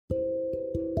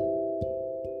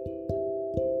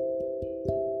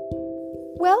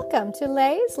Welcome to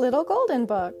Lay's Little Golden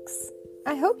Books.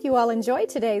 I hope you all enjoyed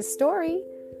today's story,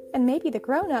 and maybe the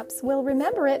grown-ups will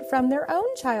remember it from their own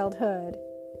childhood.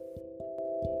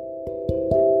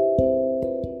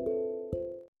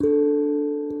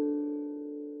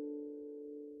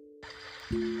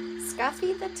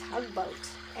 Scuffy the Tugboat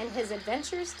and His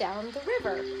Adventures Down the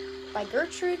River by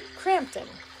Gertrude Crampton,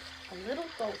 a little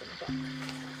golden book.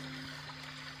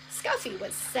 Scuffy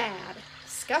was sad.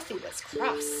 Scuffy was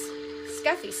cross.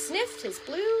 Scuffy sniffed his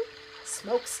blue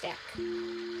smokestack.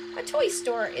 A toy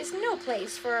store is no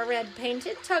place for a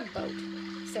red-painted tugboat,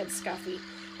 said Scuffy,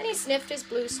 and he sniffed his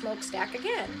blue smokestack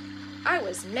again. I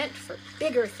was meant for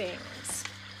bigger things.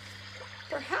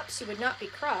 Perhaps you would not be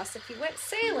cross if you went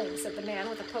sailing, said the man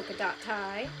with a polka dot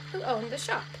tie, who owned the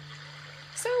shop.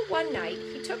 So one night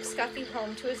he took Scuffy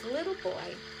home to his little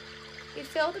boy. He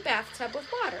filled the bathtub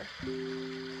with water.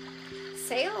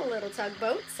 Sail, little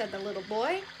tugboat, said the little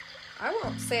boy. I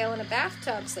won't sail in a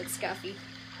bathtub, said Scuffy.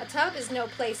 A tub is no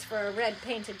place for a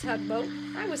red-painted tugboat.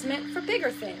 I was meant for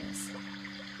bigger things.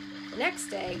 The next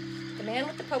day, the man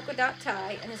with the polka dot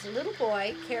tie and his little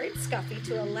boy carried Scuffy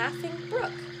to a laughing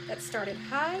brook that started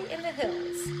high in the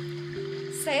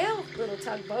hills. Sail, little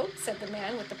tugboat, said the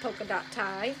man with the polka dot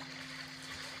tie.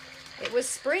 It was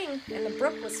spring, and the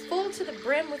brook was full to the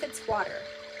brim with its water.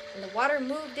 And the water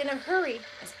moved in a hurry,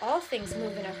 as all things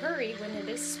move in a hurry when it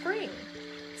is spring.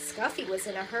 Scuffy was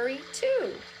in a hurry,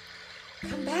 too.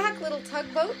 Come back, little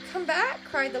tugboat, come back,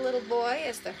 cried the little boy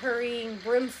as the hurrying,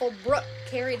 brimful brook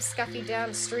carried Scuffy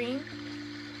downstream.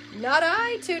 Not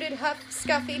I, tooted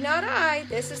Scuffy, not I.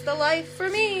 This is the life for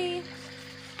me.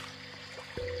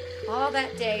 All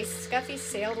that day, Scuffy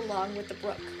sailed along with the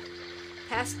brook,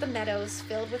 past the meadows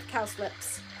filled with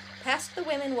cowslips, past the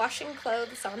women washing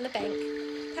clothes on the bank,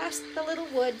 past the little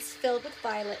woods filled with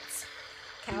violets.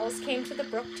 Cows came to the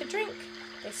brook to drink.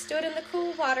 They stood in the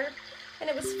cool water, and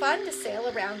it was fun to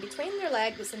sail around between their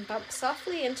legs and bump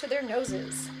softly into their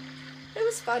noses. It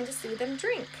was fun to see them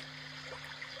drink.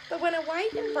 But when a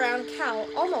white and brown cow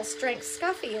almost drank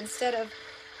Scuffy instead of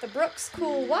the brook's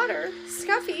cool water,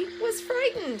 Scuffy was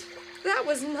frightened. That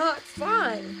was not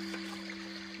fun.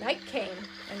 Night came,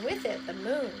 and with it the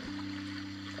moon.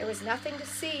 There was nothing to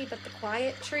see but the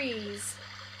quiet trees.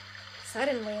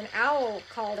 Suddenly an owl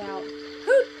called out,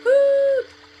 "Hoot, hoot!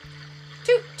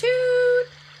 Toot, toot!"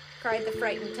 cried the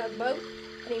frightened tugboat,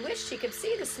 and he wished he could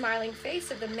see the smiling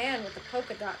face of the man with the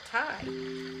polka dot tie.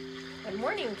 When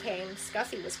morning came,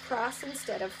 Scuffy was cross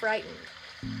instead of frightened.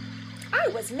 I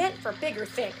was meant for bigger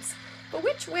things, but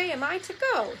which way am I to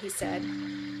go? He said.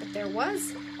 But there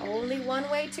was only one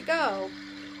way to go,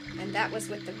 and that was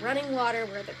with the running water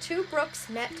where the two brooks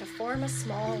met to form a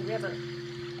small river.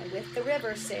 And with the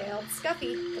river sailed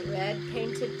Scuffy, the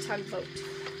red-painted tugboat.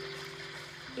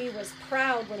 He was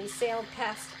proud when he sailed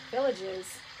past villages.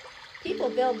 People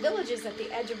build villages at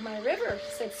the edge of my river,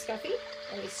 said Scuffy,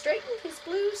 and he straightened his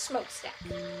blue smokestack.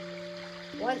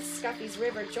 Once Scuffy's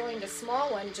river joined a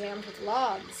small one jammed with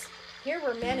logs. Here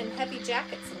were men in heavy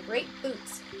jackets and great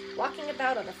boots, walking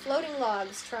about on the floating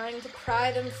logs, trying to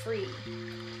pry them free.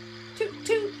 Toot,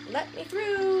 toot, let me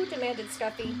through, demanded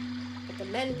Scuffy. But the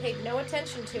men paid no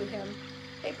attention to him.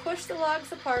 They pushed the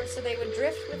logs apart so they would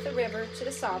drift with the river to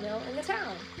the sawmill in the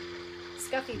town.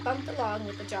 Scuffy bumped along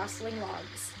with the jostling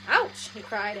logs. Ouch, he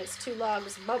cried as two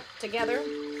logs bumped together.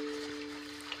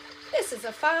 This is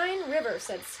a fine river,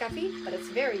 said Scuffy, but it's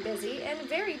very busy and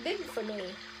very big for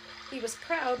me. He was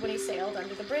proud when he sailed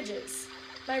under the bridges.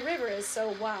 My river is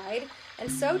so wide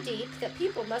and so deep that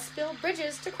people must build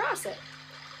bridges to cross it.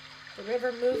 The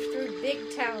river moved through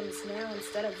big towns now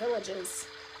instead of villages,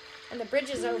 and the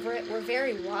bridges over it were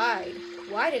very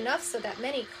wide enough so that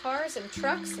many cars and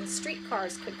trucks and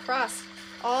streetcars could cross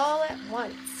all at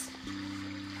once.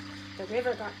 The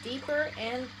river got deeper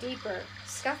and deeper.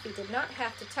 Scuffy did not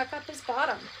have to tuck up his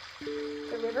bottom.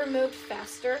 The river moved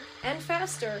faster and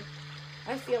faster.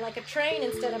 I feel like a train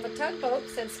instead of a tugboat,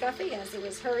 said Scuffy as he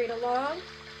was hurried along.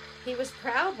 He was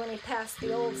proud when he passed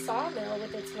the old sawmill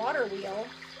with its water wheel.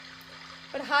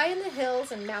 But high in the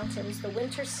hills and mountains, the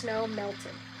winter snow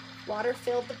melted. Water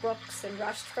filled the brooks and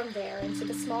rushed from there into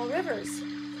the small rivers.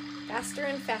 Faster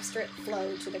and faster it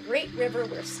flowed to the great river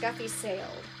where Scuffy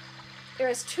sailed. There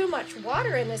is too much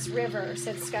water in this river,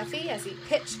 said Scuffy as he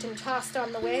pitched and tossed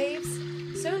on the waves.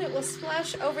 Soon it will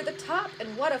splash over the top,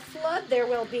 and what a flood there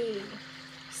will be.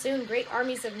 Soon great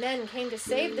armies of men came to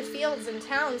save the fields and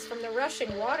towns from the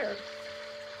rushing water.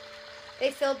 They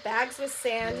filled bags with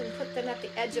sand and put them at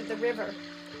the edge of the river.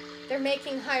 They're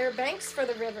making higher banks for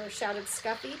the river, shouted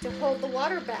Scuffy, to hold the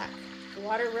water back. The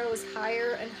water rose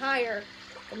higher and higher.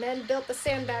 The men built the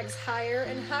sandbags higher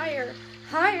and higher.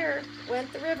 Higher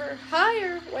went the river,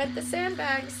 higher went the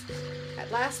sandbags.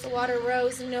 At last the water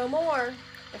rose no more.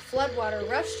 The flood water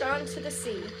rushed on to the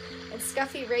sea, and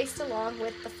Scuffy raced along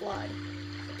with the flood.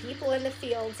 The people in the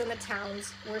fields and the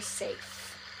towns were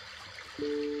safe.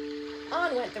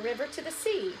 On went the river to the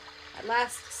sea. At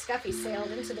last Scuffy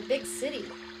sailed into the big city.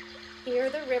 Here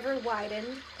the river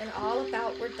widened, and all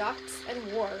about were docks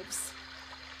and wharves.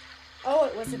 Oh,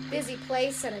 it was a busy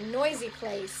place and a noisy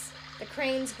place. The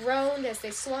cranes groaned as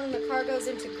they swung the cargoes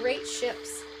into great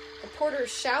ships. The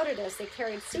porters shouted as they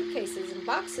carried suitcases and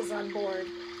boxes on board.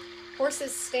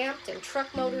 Horses stamped and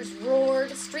truck motors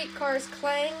roared, streetcars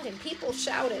clanged, and people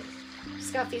shouted.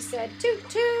 Scuffy said, "Toot,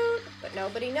 toot," but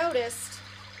nobody noticed.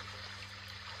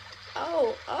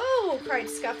 "Oh, oh," cried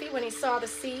Scuffy when he saw the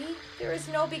sea. "There is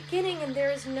no beginning and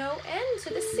there is no end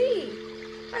to the sea.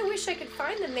 I wish I could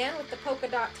find the man with the polka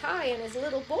dot tie and his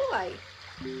little boy."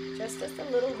 Just as the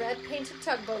little red-painted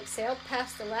tugboat sailed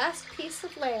past the last piece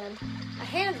of land, a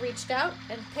hand reached out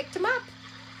and picked him up.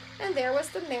 And there was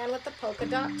the man with the polka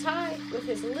dot tie, with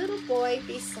his little boy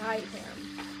beside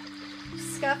him.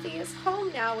 Scuffy is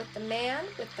home now with the man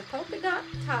with the polka dot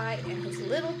tie and his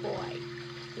little boy.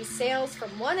 He sails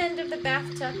from one end of the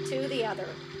bathtub to the other.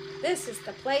 "This is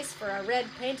the place for a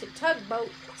red-painted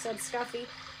tugboat," said Scuffy,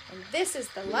 "and this is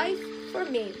the life for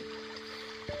me."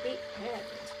 The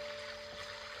end.